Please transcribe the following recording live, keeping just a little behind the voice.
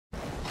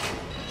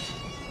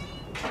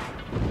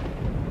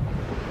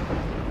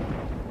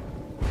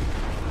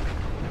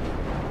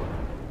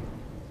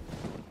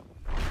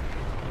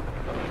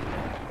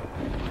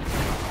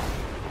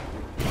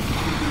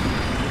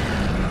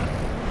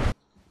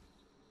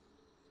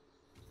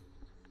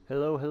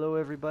Hello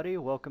everybody,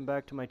 welcome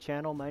back to my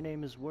channel. My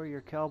name is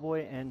Warrior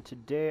Cowboy, and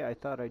today I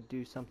thought I'd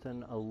do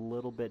something a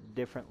little bit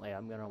differently.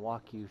 I'm going to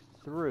walk you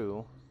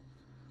through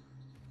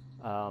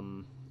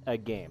a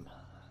game,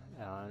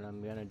 and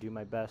I'm going to do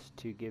my best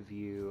to give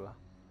you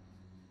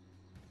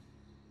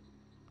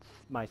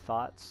my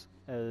thoughts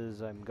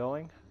as I'm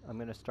going. I'm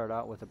going to start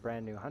out with a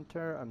brand new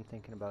hunter. I'm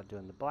thinking about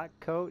doing the black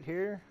coat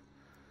here,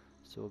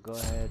 so we'll go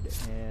ahead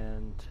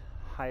and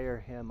hire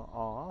him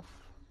off.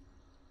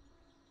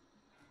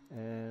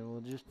 And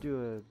we'll just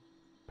do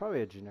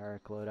probably a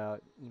generic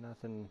loadout.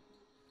 Nothing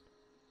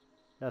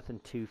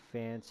too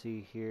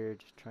fancy here.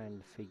 Just trying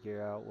to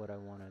figure out what I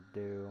want to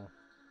do.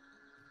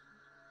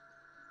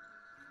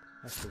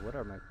 Actually, what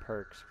are my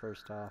perks?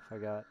 First off, I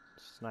got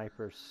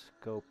Sniper,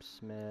 Scope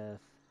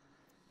Smith,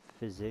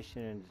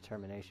 Physician, and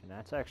Determination.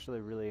 That's actually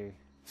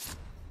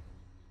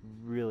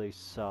really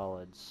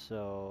solid.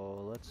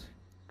 So let's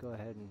go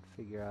ahead and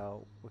figure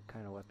out what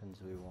kind of weapons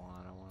we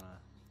want. I want to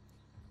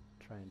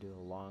try and do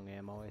a long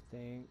ammo, I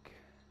think.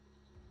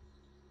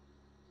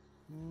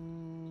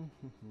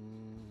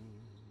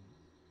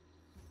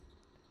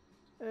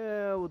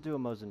 Yeah, we'll do a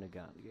Mosin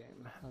Nagant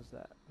game. How's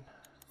that?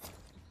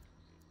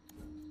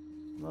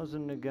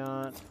 Mosin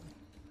Nagant,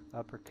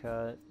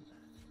 uppercut.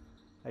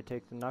 I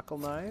take the knuckle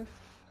knife.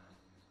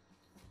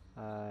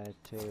 I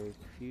take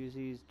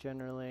fusies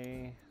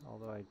generally,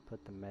 although I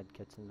put the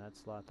medkits in that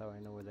slot, though I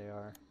know where they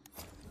are.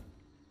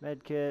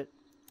 Medkit,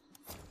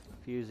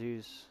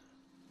 fusies,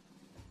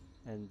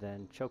 and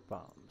then choke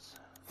bombs.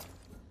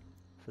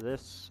 For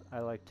this, I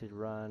like to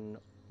run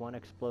one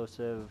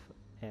explosive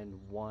and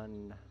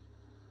one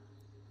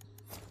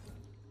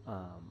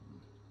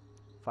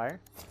fire,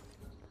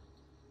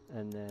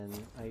 and then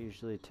I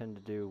usually tend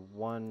to do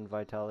one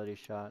vitality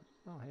shot.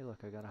 Oh, hey, look,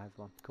 I got a hive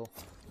bomb. Cool.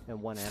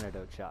 And one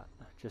antidote shot,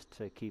 just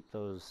to keep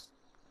those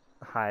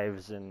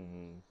hives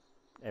and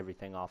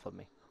everything off of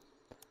me.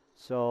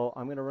 So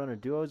I'm gonna run a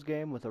duos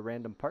game with a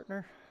random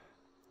partner.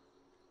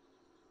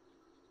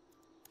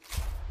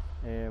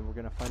 And we're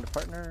going to find a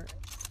partner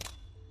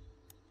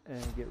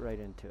and get right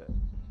into it.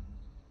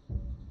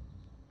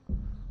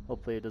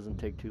 Hopefully it doesn't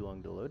take too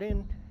long to load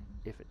in.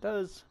 If it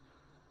does,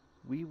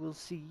 we will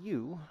see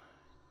you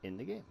in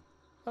the game.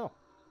 Oh,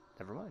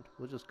 never mind.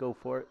 We'll just go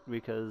for it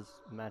because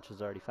the match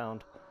is already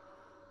found.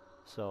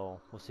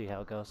 So we'll see how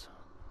it goes.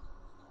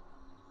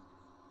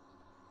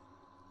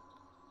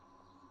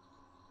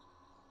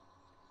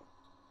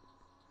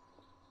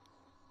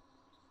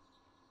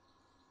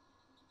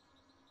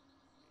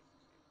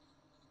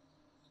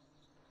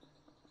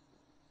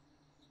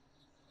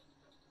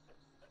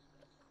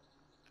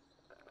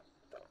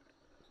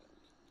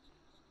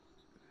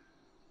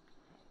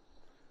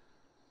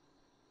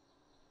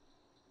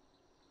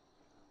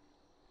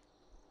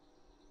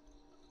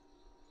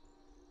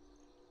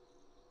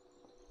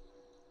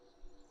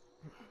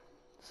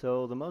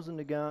 So the Mosin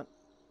Nagant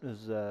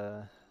is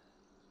a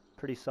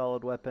pretty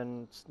solid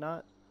weapon. It's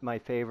not my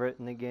favorite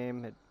in the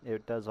game.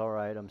 It does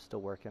alright. I'm still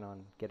working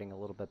on getting a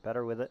little bit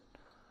better with it.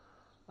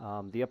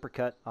 The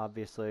uppercut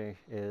obviously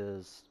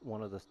is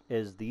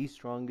the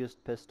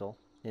strongest pistol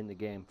in the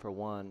game for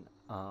one.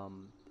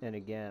 And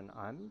again,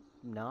 I'm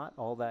not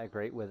all that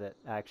great with it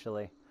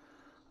actually.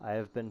 I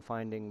have been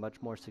finding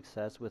much more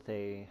success with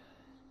a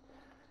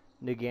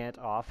Nagant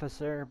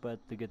officer, but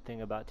the good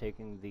thing about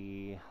taking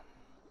the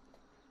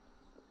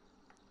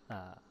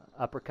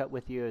uppercut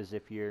with you is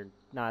if you're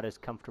not as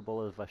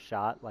comfortable of a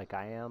shot like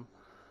I am,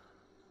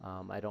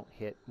 I don't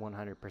hit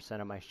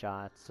 100% of my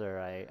shots, or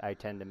I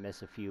tend to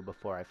miss a few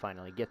before I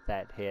finally get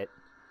that hit.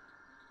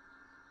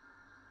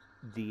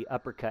 The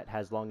uppercut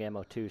has long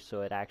ammo too,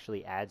 so it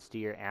actually adds to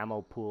your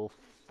ammo pool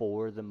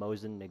for the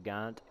Mosin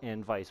Nagant,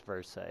 and vice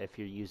versa. If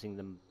you're using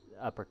the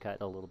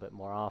uppercut a little bit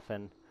more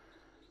often,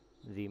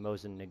 the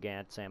Mosin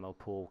Nagant's ammo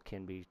pool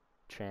can be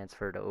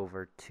transferred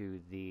over to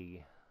the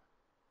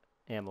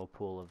ammo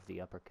pool of the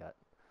uppercut.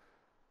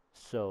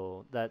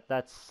 So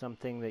that's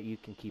something that you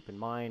can keep in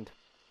mind.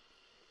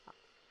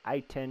 I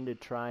tend to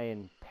try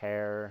and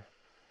pair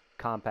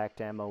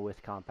compact ammo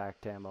with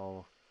compact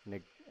ammo,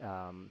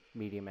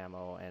 medium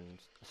ammo, and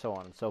so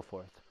on and so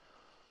forth,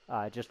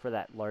 just for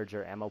that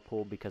larger ammo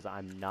pool, because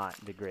I'm not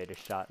the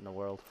greatest shot in the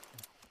world.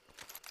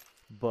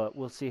 But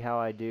we'll see how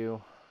I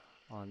do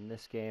on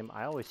this game.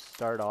 I always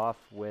start off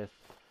with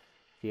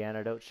the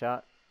antidote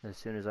shot as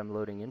soon as I'm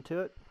loading into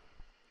it,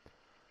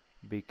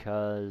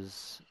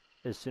 because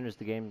as soon as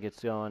the game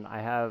gets going,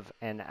 I have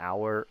an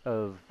hour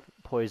of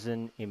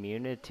poison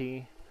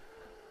immunity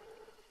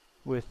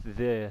with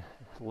the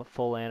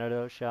full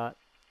antidote shot.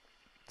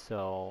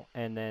 So,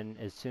 and then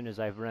as soon as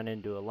I've run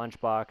into a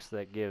lunchbox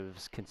that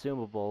gives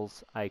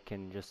consumables, I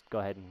can just go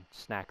ahead and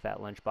snack that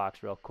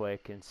lunchbox real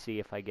quick and see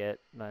if I get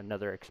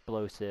another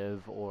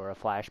explosive or a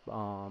flash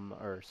bomb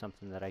or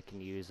something that I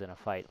can use in a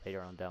fight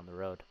later on down the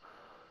road.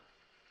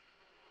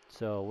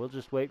 So we'll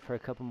just wait for a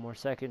couple more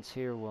seconds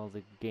here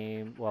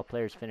while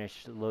players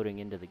finish loading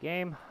into the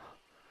game.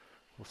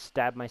 We'll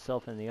stab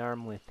myself in the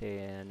arm with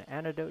an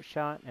antidote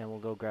shot, and we'll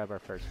go grab our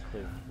first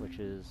clue, which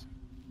is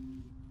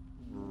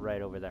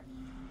right over there.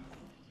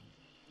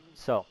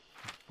 So,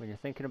 when you're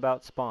thinking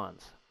about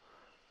spawns,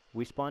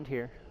 we spawned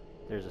here.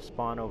 There's a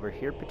spawn over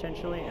here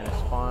potentially, and a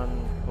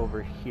spawn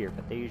over here,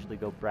 but they usually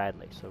go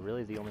Bradley. So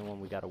really the only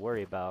one we got to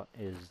worry about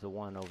is the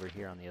one over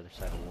here on the other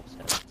side of Wolf's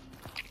Head.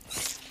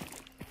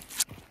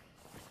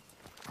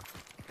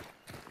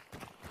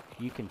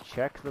 You can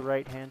check the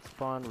right-hand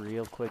spawn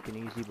real quick and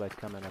easy by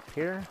coming up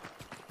here.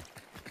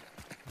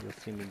 You'll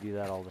see me do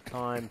that all the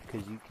time,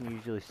 because you can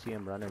usually see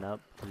them running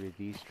up through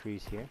these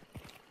trees here.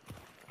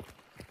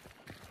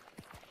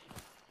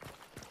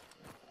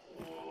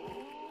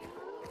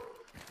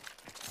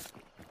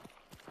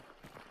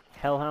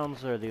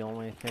 Hellhounds are the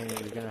only thing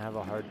that you're going to have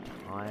a hard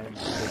time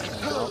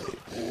picking out.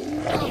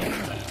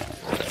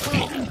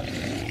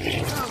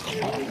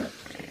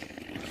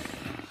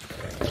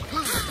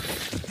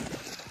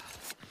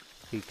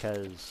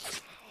 Because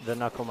the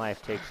knuckle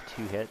knife takes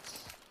 2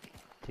 hits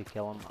to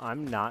kill him.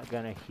 I'm not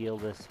going to heal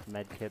this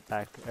medkit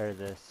back, or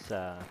this,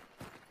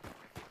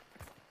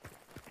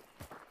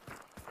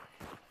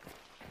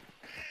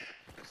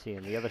 see,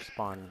 and the other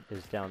spawn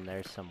is down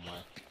there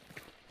somewhere.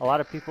 A lot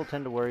of people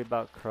tend to worry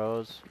about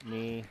crows.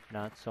 Me,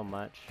 not so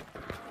much.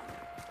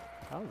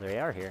 Oh, they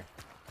are here.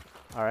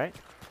 Alright.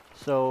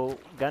 So,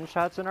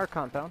 gunshots in our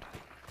compound.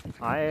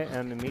 I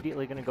am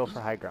immediately going to go for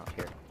high ground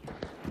here.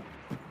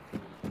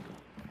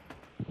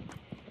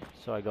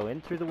 So I go in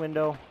through the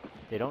window.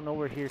 They don't know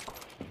we're here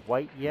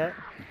quite yet.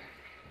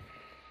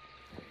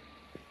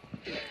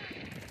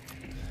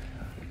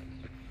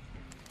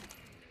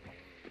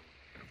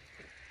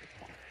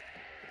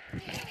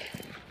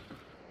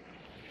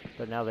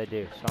 But now they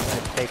do. So I'm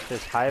going to take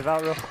this hive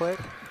out real quick.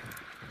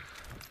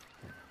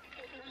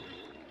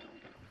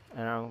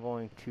 And I'm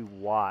going to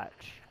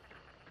watch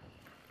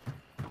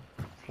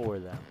for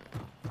them.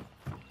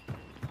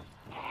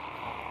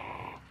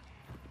 I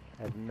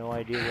have no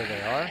idea where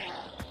they are.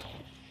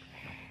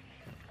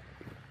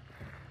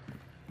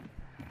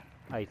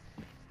 I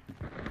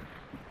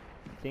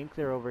think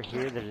they're over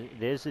here.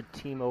 There's a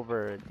team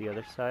over at the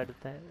other side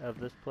of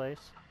this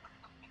place.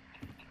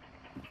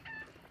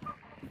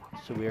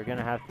 So we are going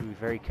to have to be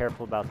very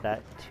careful about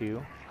that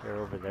too. They're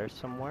over there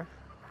somewhere.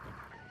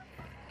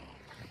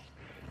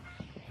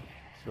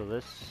 So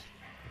this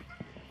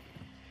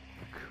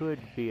could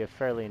be a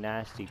fairly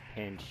nasty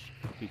pinch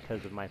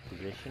because of my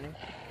positioning.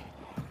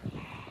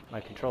 My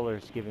controller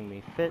is giving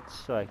me fits,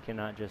 so I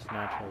cannot just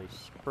naturally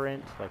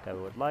sprint like I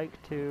would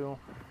like to.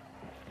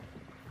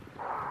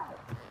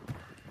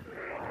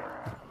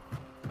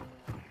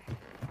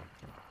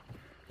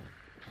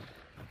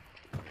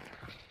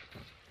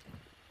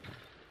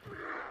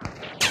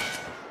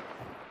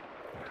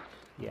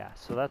 Yeah,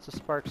 so that's a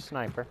spark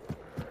sniper.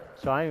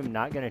 So I am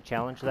not going to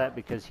challenge that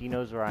because he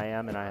knows where I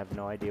am and I have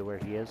no idea where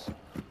he is.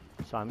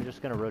 So I'm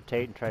just going to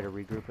rotate and try to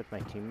regroup with my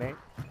teammate.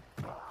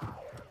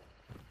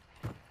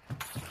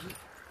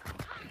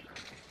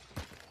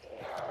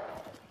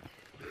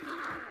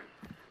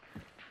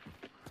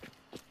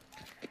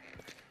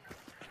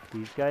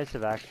 These guys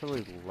have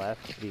actually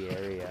left the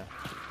area.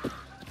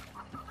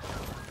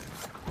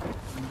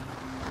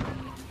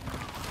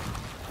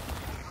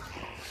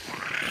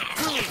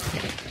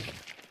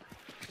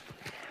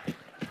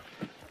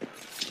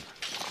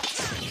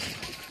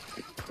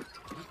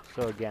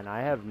 So again, I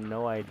have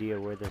no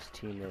idea where this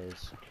team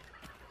is.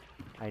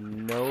 I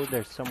know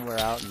they're somewhere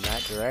out in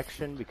that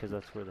direction because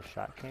that's where the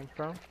shot came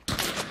from.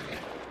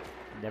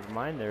 Never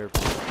mind, they're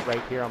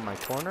right here on my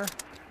corner.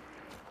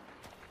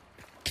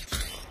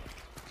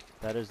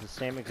 That is the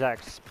same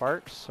exact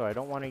sparks, so I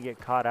don't want to get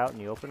caught out in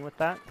the open with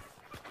that.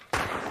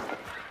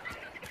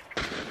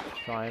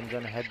 So I'm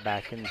going to head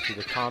back into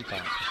the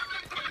compound.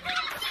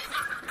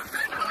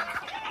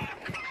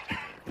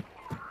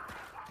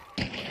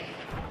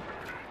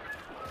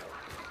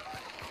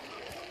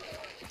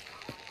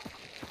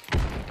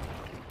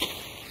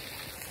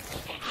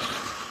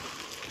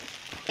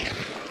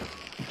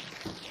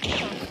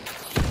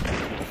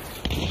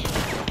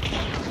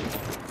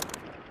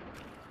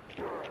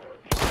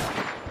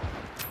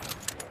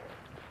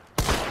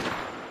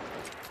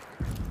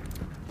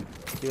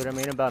 See what I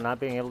mean about not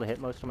being able to hit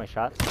most of my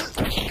shots?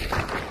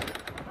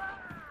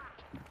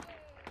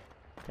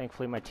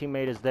 Thankfully my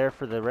teammate is there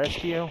for the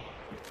rescue.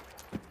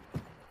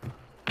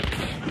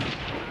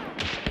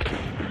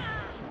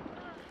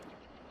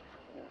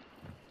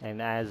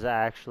 And is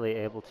actually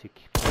able to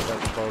pick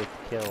up both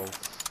kills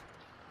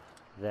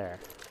there.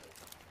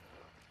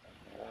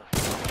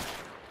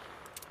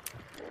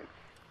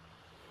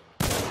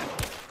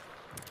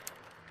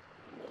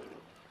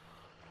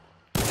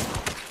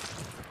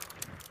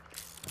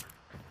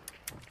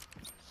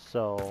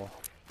 So,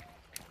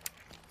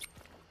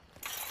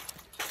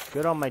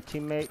 good on my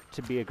teammate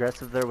to be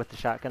aggressive there with the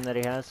shotgun that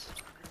he has.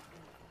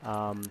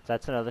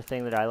 That's another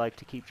thing that I like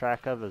to keep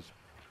track of is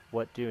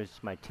what does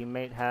my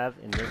teammate have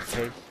in this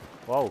case.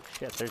 Whoa,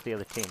 shit, there's the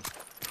other team.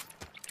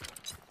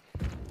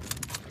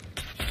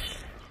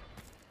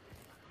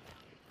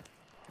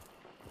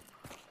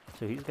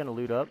 So he's gonna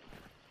loot up.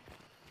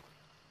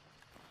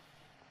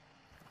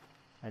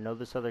 I know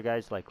this other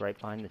guy's like right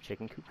behind the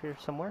chicken coop here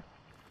somewhere.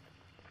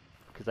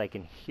 because I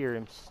can hear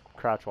him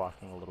crouch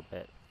walking a little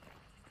bit.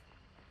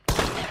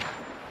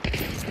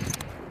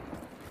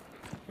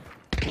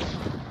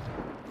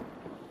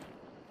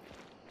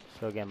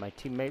 So again, my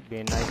teammate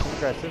being nice and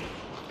aggressive.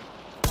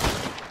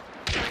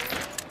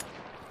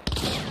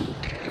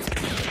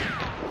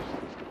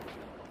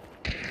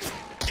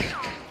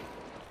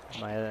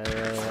 My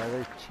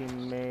other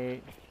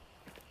teammate.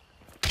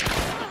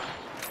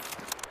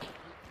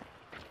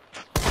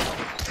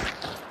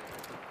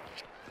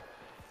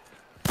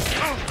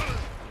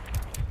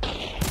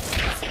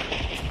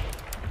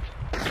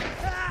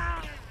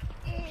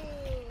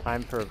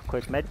 Time for a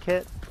quick med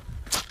kit.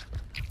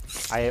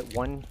 I hit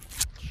one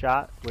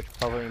shot, which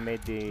probably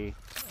made the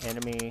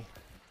enemy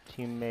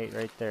teammate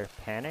right there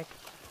panic,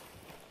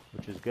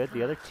 which is good.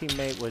 The other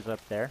teammate was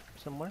up there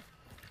somewhere.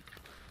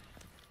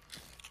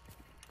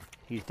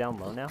 He's down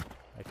low now.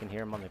 I can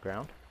hear him on the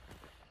ground.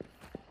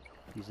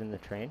 He's in the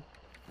train.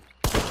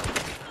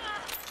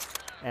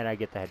 And I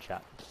get the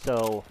headshot.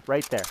 So,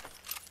 right there.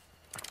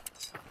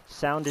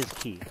 Sound is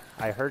key.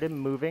 I heard him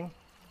moving.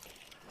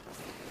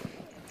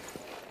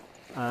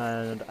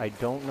 And I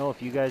don't know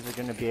if you guys are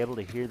going to be able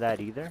to hear that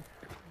either,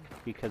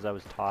 because I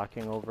was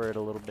talking over it a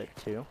little bit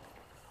too.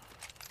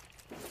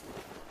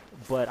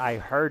 But I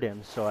heard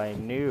him, so I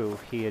knew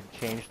he had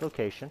changed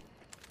location,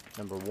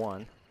 number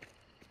one.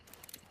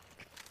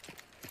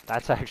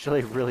 That's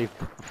actually really,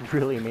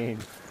 really mean.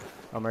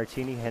 A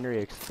Martini Henry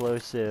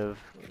explosive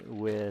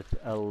with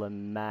a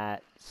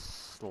Lamat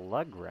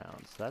slug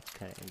round, so that's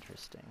kind of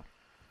interesting.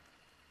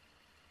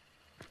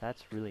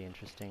 That's really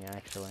interesting,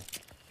 actually.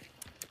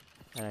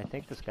 And I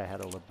think this guy had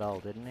a label,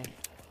 didn't he?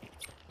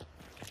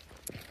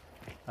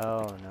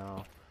 Oh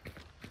no.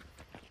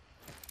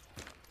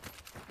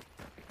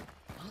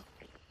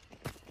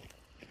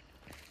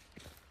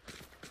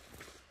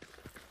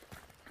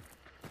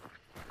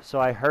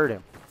 So I heard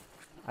him.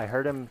 I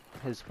heard him,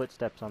 his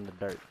footsteps on the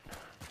dirt.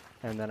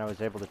 And then I was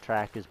able to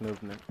track his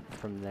movement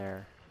from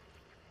there.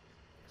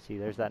 See,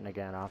 there's that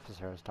Nagant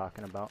officer I was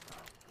talking about.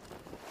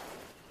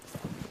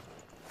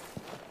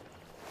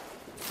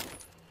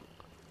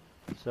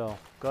 So,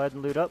 go ahead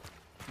and loot up.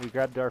 We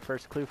grabbed our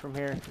first clue from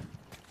here.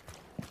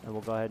 And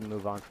we'll go ahead and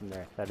move on from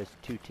there. That is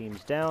 2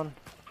 teams down.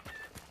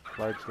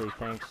 Largely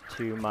thanks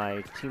to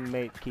my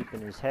teammate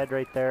keeping his head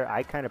right there.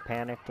 I kind of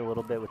panicked a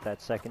little bit with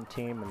that second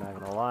team, I'm not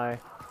going to lie.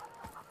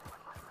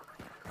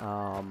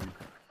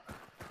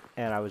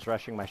 And I was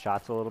rushing my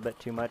shots a little bit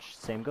too much.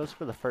 Same goes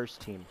for the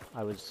first team.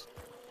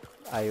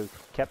 I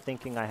kept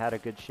thinking I had a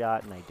good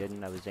shot, and I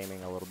didn't. I was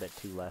aiming a little bit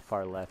too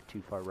far left,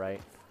 too far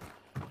right.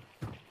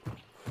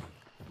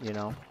 You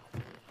know?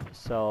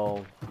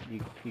 So,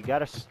 you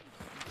gotta...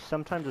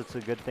 Sometimes it's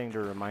a good thing to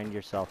remind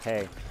yourself,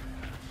 hey,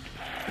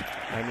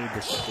 I need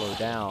to slow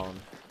down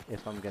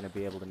if I'm going to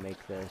be able to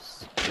make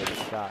this good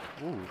shot.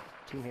 Ooh,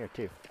 team here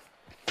too.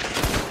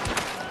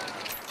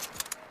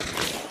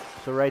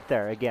 So right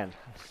there, again,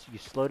 you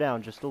slow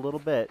down just a little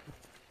bit.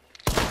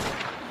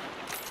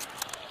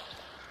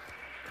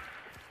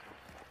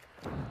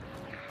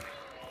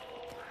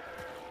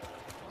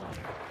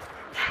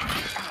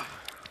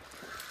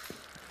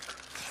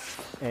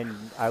 And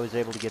I was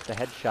able to get the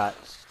headshot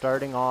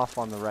starting off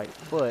on the right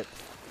foot.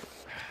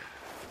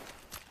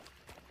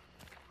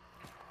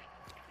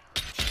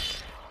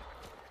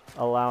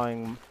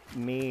 Allowing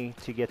me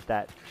to get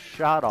that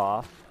shot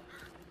off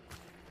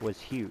was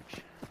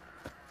huge.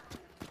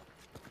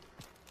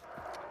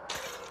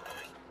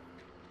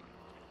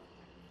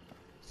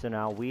 So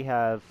now we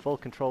have full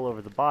control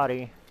over the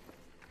body.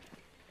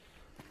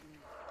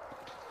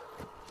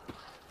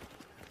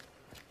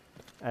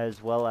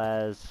 As well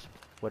as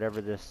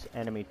whatever this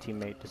enemy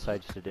teammate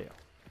decides to do.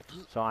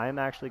 So I'm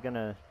actually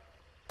gonna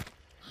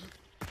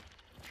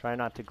try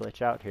not to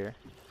glitch out here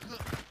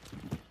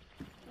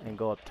and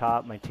go up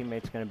top. My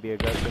teammate's gonna be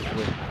aggressive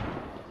with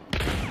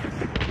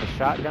the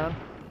shotgun.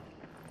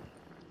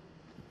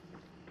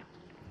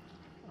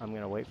 I'm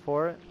gonna wait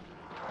for it.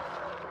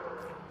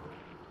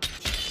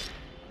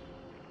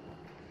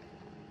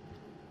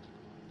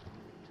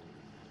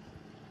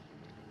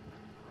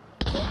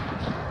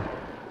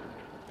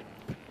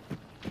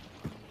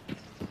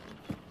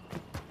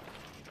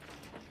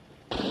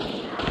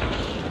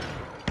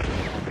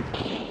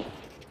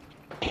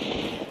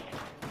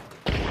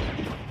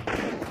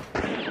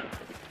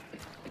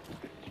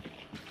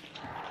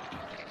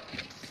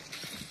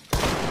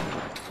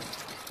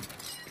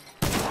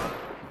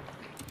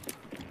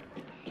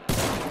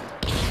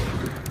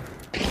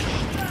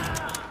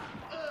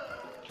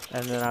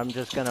 And then I'm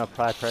just going to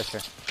apply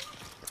pressure.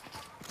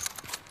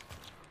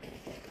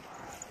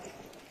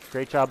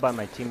 Great job by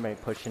my teammate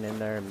pushing in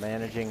there and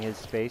managing his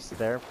space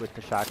there with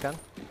the shotgun.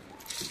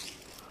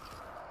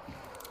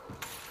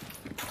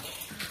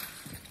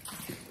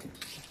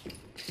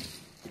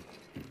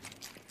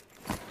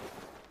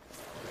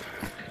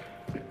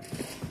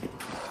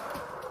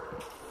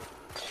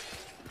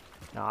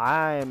 Now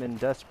I am in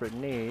desperate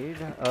need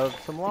of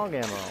some long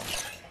ammo.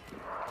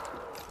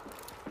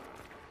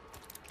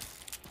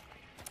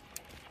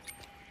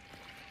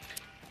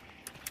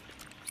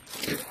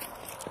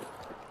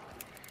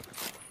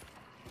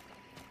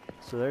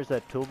 So there's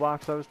that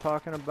toolbox I was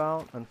talking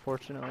about.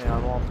 Unfortunately,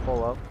 I'm all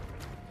full up.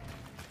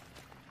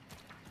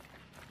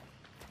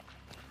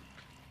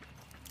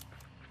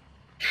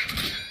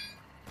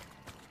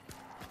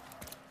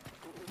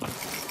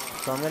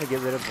 So I'm going to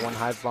get rid of one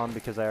hive bomb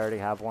because I already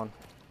have one.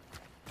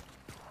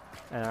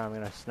 And I'm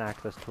going to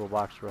snack this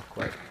toolbox real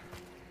quick.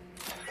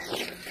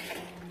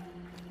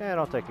 And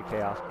I'll take a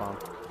chaos bomb.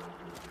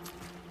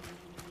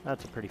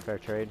 That's a pretty fair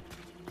trade.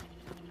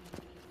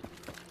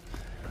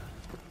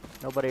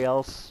 Nobody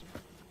else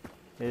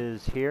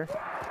is here,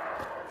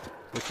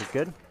 which is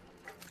good.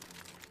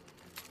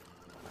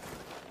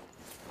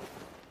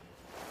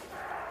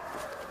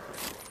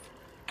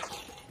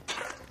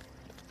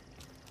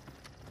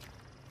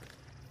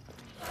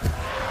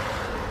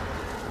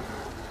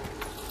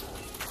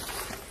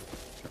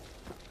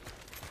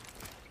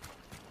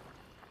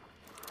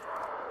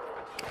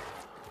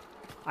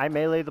 I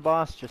melee the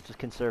boss just to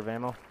conserve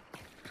ammo,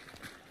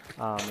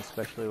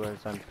 especially where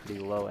I'm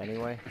pretty low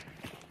anyway.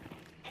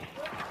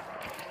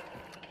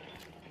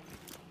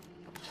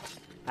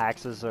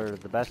 Axes are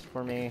the best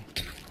for me.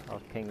 I'll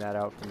ping that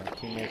out for my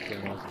teammates so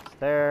he knows it's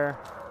there.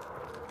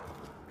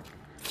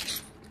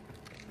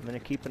 I'm going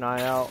to keep an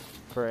eye out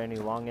for any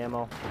long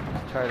ammo.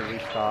 Try to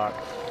restock.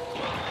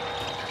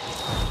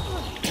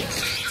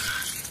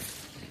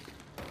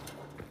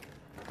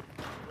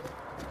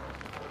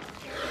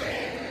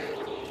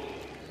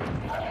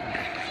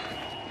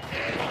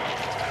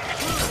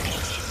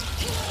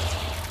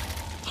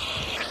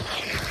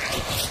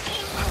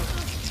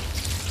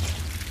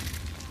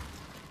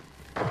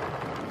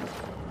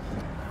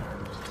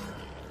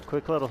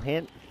 Quick little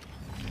hint,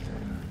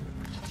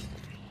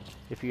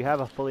 if you have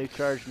a fully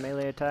charged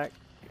melee attack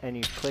and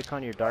you click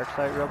on your dark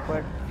sight real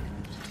quick,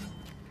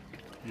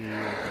 you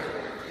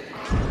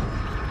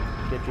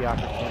get the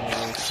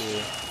opportunity to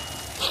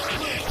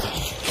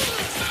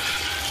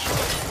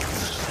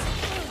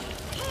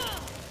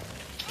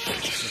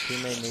the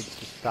teammate needs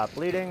to stop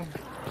bleeding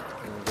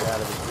and get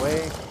out of his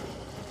way.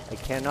 I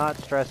cannot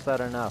stress that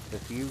enough.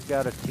 If you've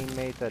got a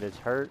teammate that is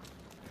hurt,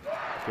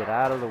 get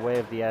out of the way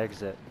of the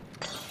exit.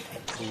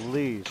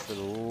 Please, for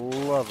the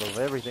love of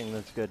everything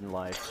that's good in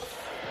life,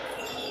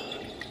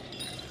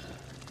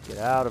 get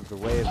out of the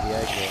way of the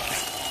exit.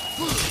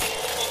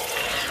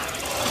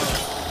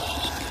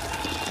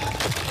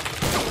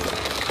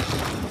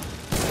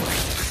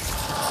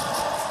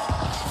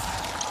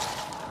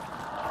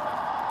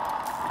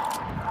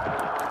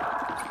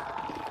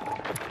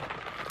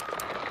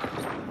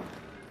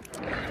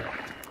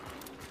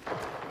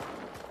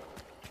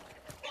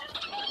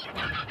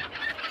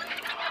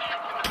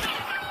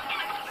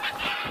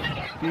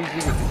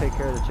 Easy to take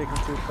care of the chicken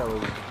coops, that way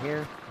we can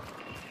hear.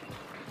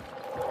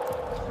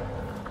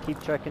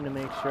 Keep checking to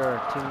make sure our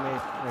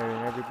teammate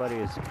and everybody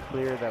is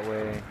clear, that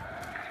way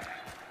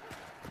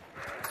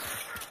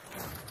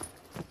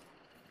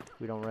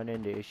we don't run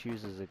into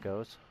issues as it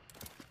goes.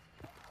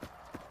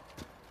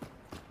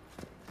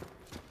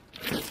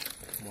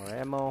 More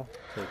ammo,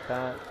 take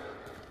that.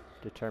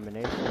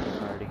 Determination,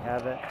 I already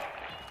have it.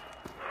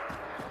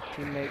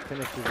 Teammate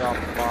finishes off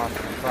the boss,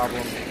 no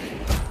problem.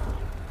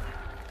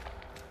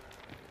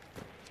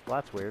 Well,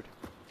 that's weird.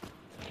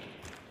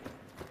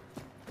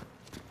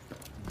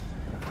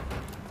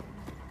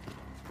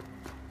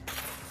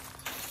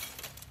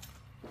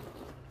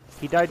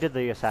 He died to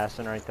the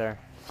assassin right there,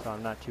 so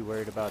I'm not too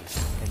worried about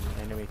an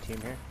enemy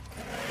team here.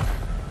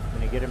 I'm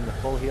gonna get him the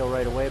full heal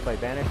right away by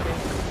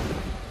banishing.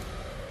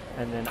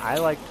 And then I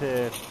like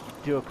to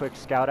do a quick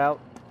scout out.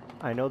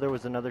 I know there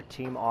was another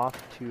team off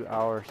to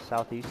our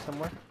southeast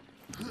somewhere.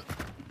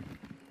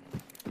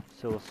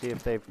 So we'll see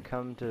if they've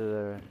come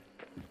to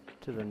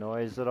the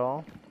noise at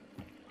all.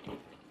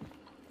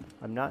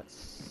 I'm not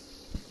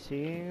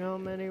seeing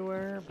them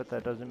anywhere, but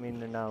that doesn't mean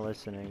they're not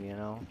listening, you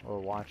know,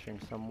 or watching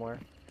somewhere.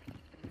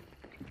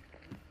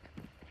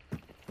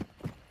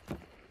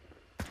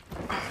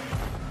 Oh,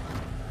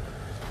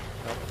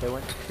 they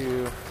went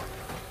to...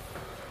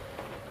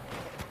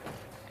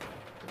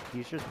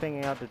 He's just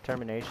pinging out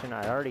determination.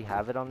 I already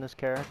have it on this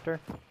character.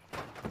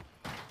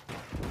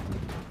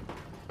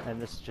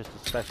 And this is just a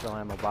special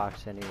ammo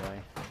box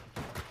anyway.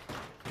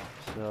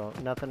 So,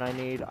 nothing I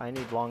need. I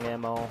need long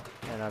ammo,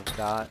 and I've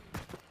got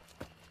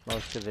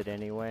most of it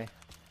anyway.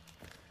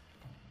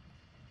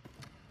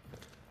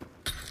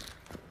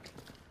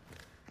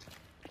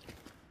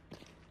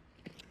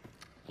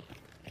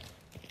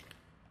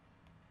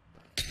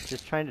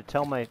 Just trying to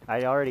tell my...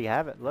 I already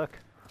have it, look.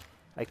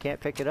 I can't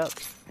pick it up.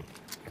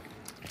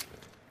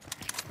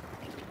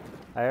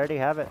 I already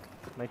have it.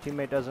 My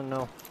teammate doesn't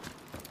know.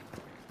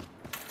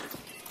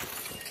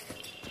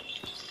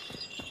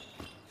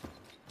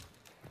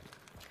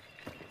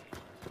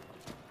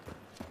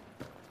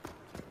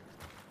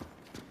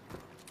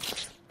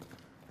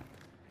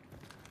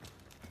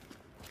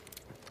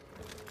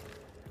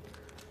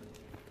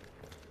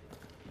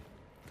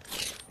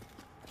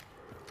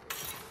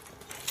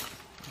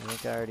 I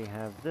think I already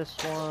have this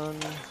one.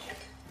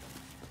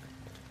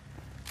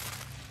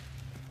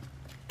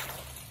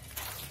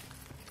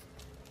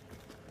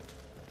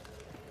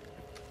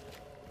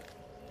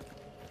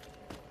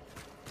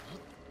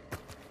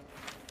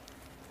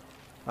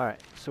 Alright,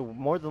 so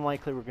more than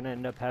likely we're going to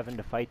end up having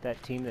to fight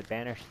that team that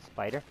banished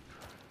Spider.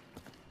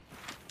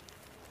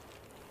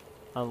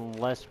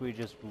 Unless we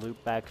just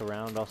loop back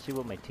around. I'll see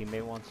what my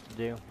teammate wants to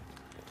do.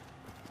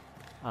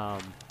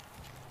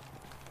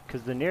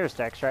 Because the nearest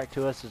extract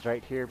to us is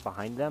right here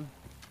behind them.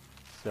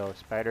 So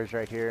Spider's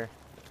right here.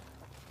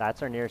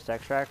 That's our nearest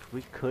extract.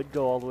 We could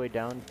go all the way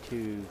down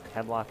to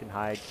Hemlock and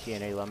Hide,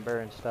 TNA Lumber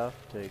and stuff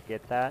to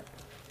get that.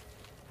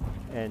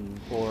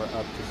 Or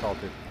up to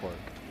Salted Pork.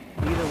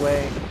 Either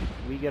way,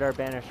 we get our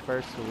banished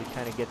first, so we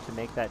kind of get to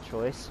make that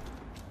choice.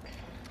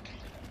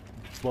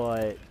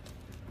 But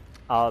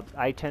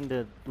I tend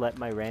to let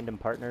my random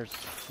partners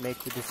make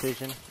the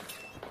decision,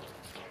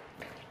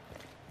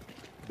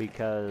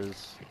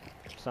 because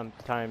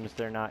sometimes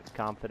they're not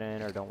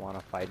confident or don't want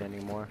to fight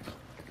anymore.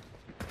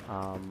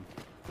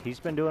 He's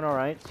been doing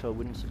alright, so it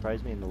wouldn't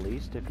surprise me in the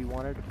least if he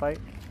wanted to fight.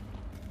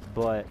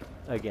 But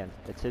again,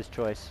 it's his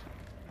choice.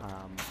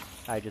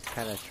 I just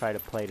kind of try to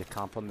play to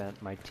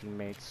complement my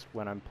teammates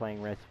when I'm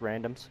playing with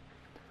randoms.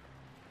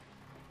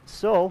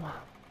 So,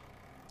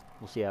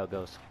 we'll see how it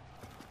goes.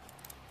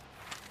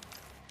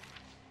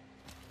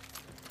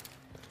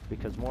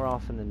 Because more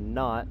often than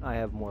not, I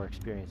have more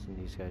experience than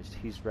these guys.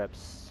 He's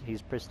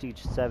Prestige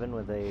 7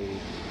 with a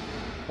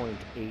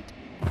 0.8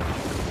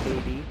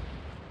 KD.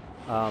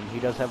 He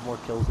does have more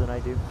kills than I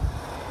do.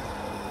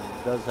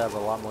 He does have a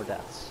lot more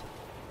deaths.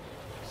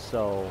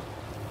 So,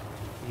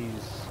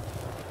 he's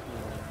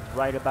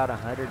right about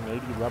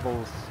 180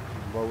 levels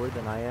lower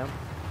than I am.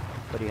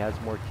 But he has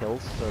more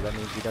kills, so that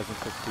means he doesn't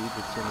prestige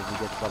as soon as he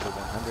gets level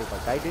 100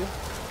 like I do.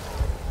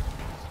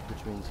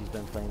 Which means he's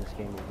been playing this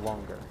game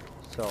longer.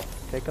 So,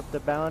 pick up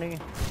the bounty,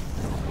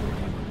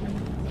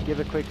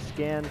 give a quick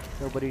scan,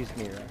 nobody's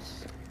near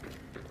us.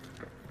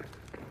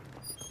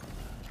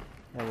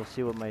 And we'll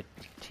see what my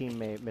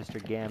teammate,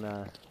 Mr.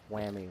 Gamma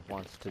Whammy,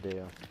 wants to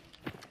do.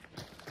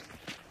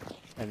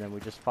 And then we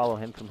just follow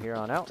him from here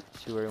on out,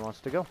 see where he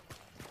wants to go.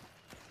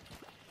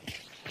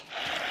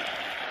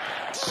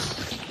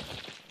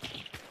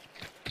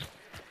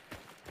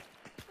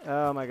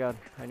 Oh my god,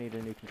 I need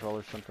a new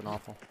controller, something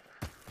awful.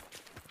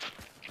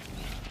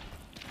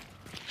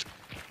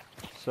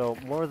 So,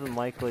 more than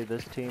likely,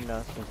 this team,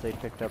 now since they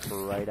picked up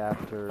right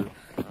after...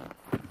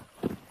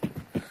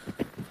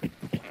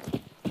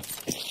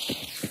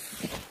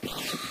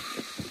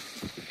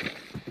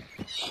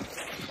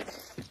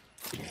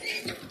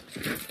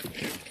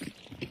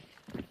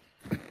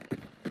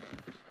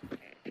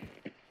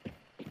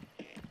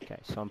 Okay,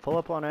 so I'm full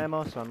up on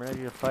ammo, so I'm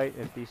ready to fight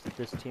if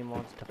this team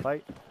wants to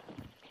fight.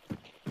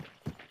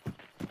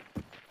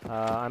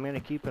 I'm going to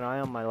keep an eye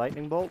on my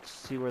lightning bolts,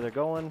 see where they're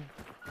going.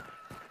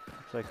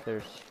 Looks like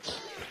they're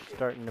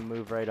starting to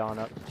move right on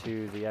up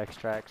to the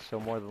extract, so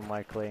more than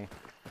likely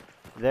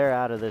they're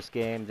out of this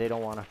game. They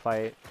don't want to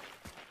fight,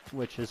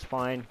 which is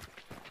fine.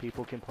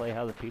 People can play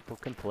how the people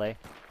can play.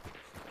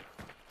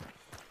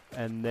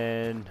 And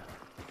then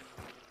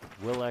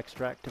we'll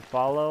extract to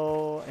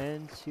follow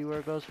and see where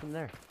it goes from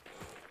there.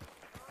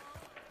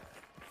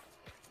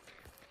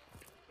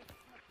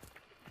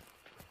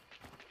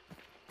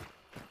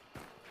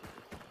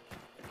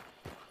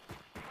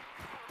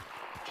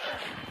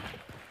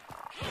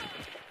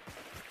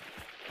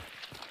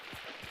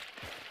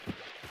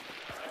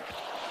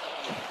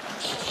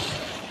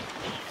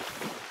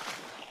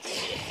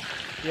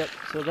 Yep,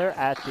 so they're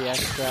at the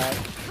extract.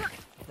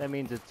 That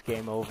means it's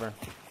game over.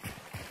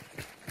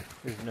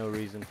 There's no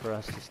reason for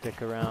us to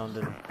stick around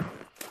and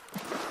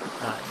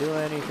not do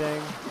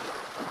anything.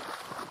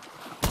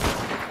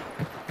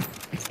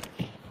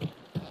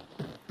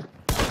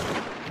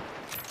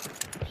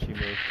 She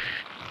moved.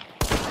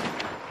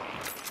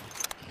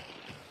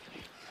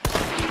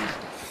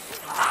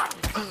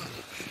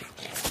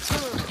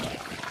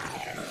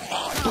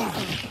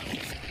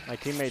 My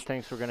teammate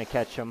thinks we're gonna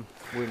catch him.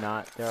 We're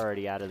not. They're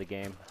already out of the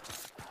game.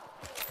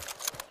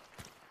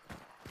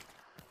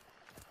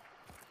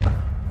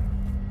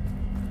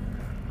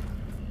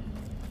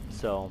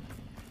 So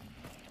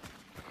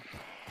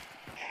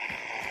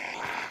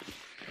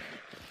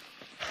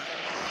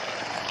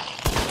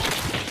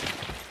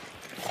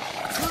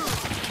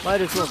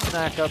might as well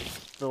snack up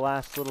the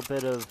last little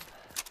bit of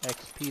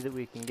XP that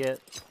we can get.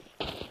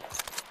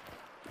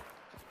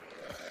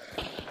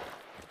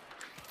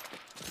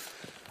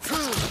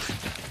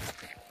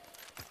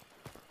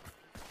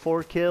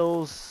 Four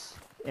kills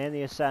and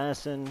the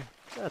assassin.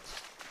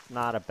 That's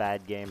not a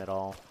bad game at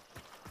all.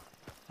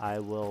 I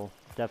will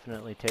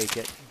definitely take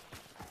it.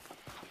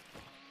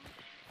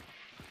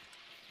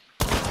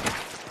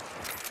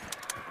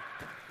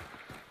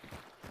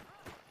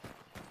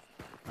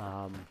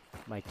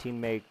 My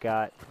teammate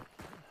got,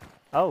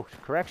 oh,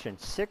 correction,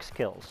 6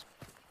 kills.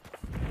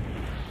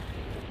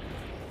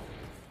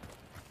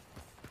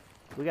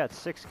 We got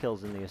 6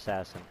 kills in the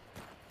assassin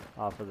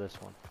off of this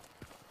one.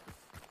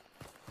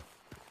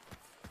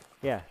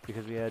 Yeah,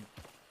 because we had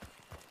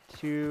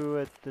 2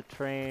 at the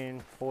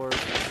train, 4 at the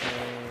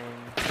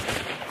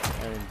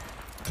train, and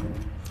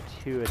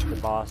 2 at the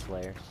boss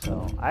lair.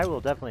 So I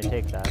will definitely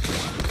take that.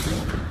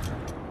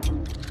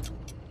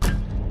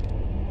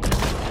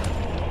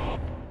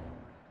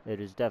 It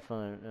is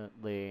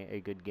definitely a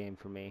good game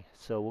for me.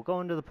 So we'll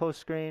go into the post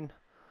screen,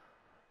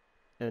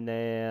 and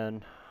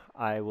then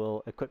I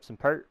will equip some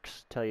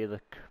perks, tell you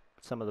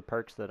some of the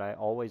perks that I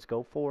always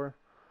go for.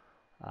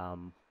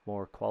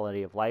 More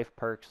quality of life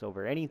perks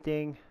over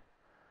anything,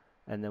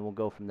 and then we'll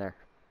go from there.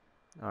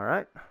 All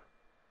right.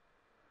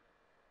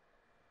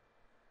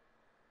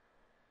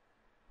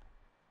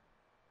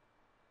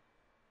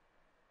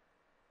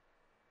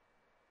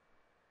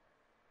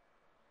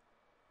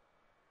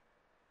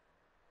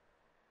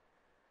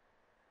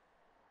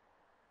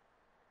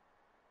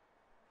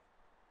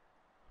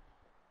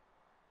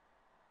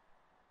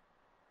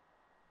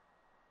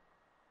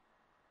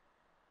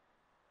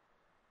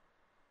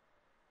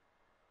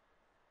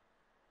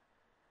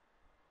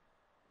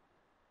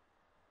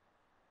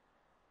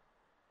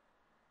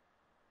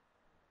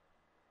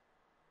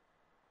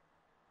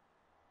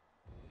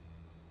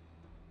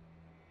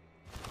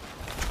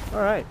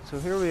 Alright, so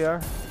here we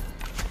are.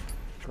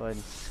 Go ahead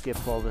and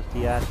skip all the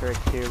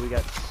theatrics here. We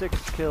got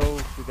 6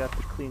 kills. We got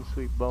the clean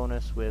sweep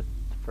bonus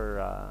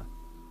for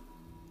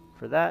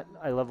that.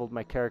 I leveled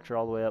my character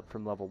all the way up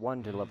from level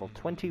 1 to level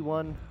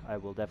 21. I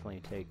will definitely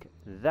take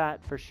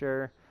that for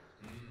sure.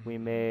 We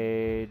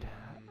made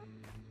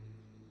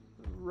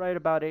right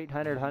about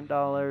 800 hunt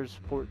dollars,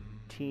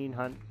 14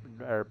 hunt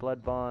or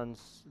blood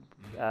bonds,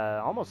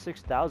 almost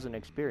 6,000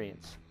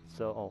 experience.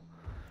 So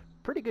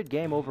pretty good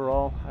game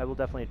overall. I will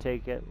definitely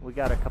take it. We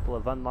got a couple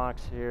of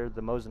unlocks here.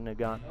 The Mosin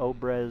Nagant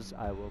Obres.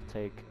 I will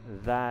take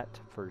that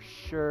for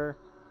sure.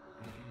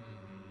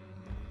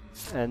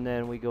 And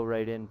then we go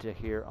right into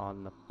here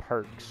on the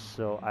perks.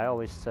 So I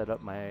always set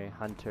up my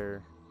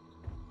hunter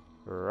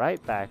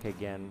right back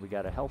again. We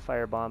got a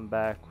Hellfire Bomb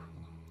back,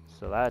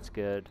 so that's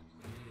good.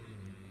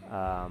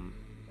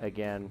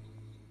 Again,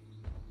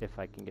 if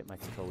I can get my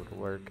controller to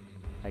work,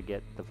 I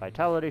get the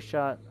Vitality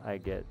Shot, I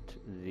get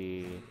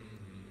the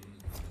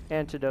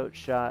Antidote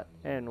Shot,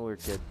 and we're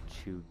good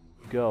to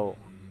go.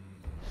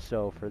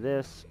 So for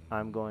this,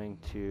 I'm going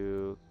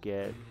to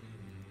get,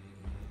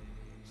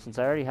 since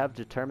I already have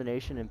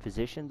Determination and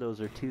Physician, those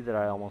are 2 that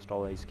I almost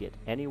always get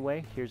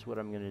anyway. Here's what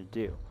I'm going to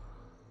do.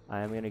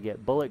 I am going to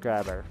get Bullet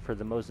Grabber for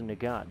the Mosin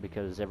Nagant,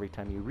 because every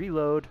time you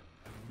reload,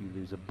 you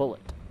lose a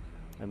bullet.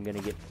 I'm going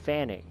to get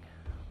Fanning,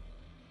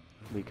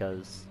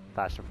 because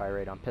faster fire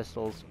rate on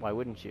pistols, why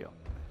wouldn't you?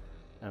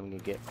 I'm going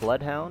to get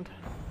Bloodhound.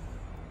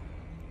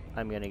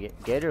 I'm going to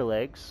get Gator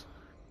Legs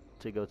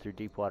to go through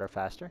deep water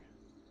faster.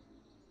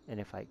 And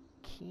if I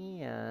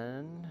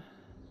can,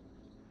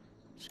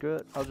 screw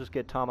it, I'll just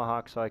get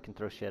Tomahawk so I can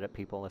throw shit at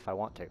people if I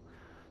want to.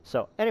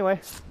 So anyway,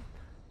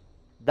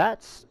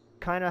 that's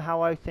kind of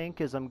how I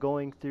think as I'm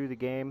going through the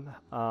game.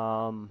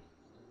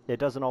 It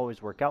doesn't always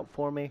work out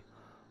for me,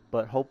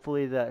 but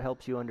hopefully that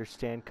helps you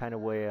understand kind of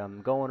where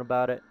I'm going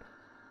about it.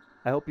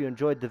 I hope you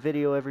enjoyed the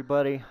video,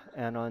 everybody,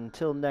 and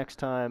until next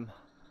time,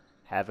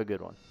 have a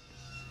good one.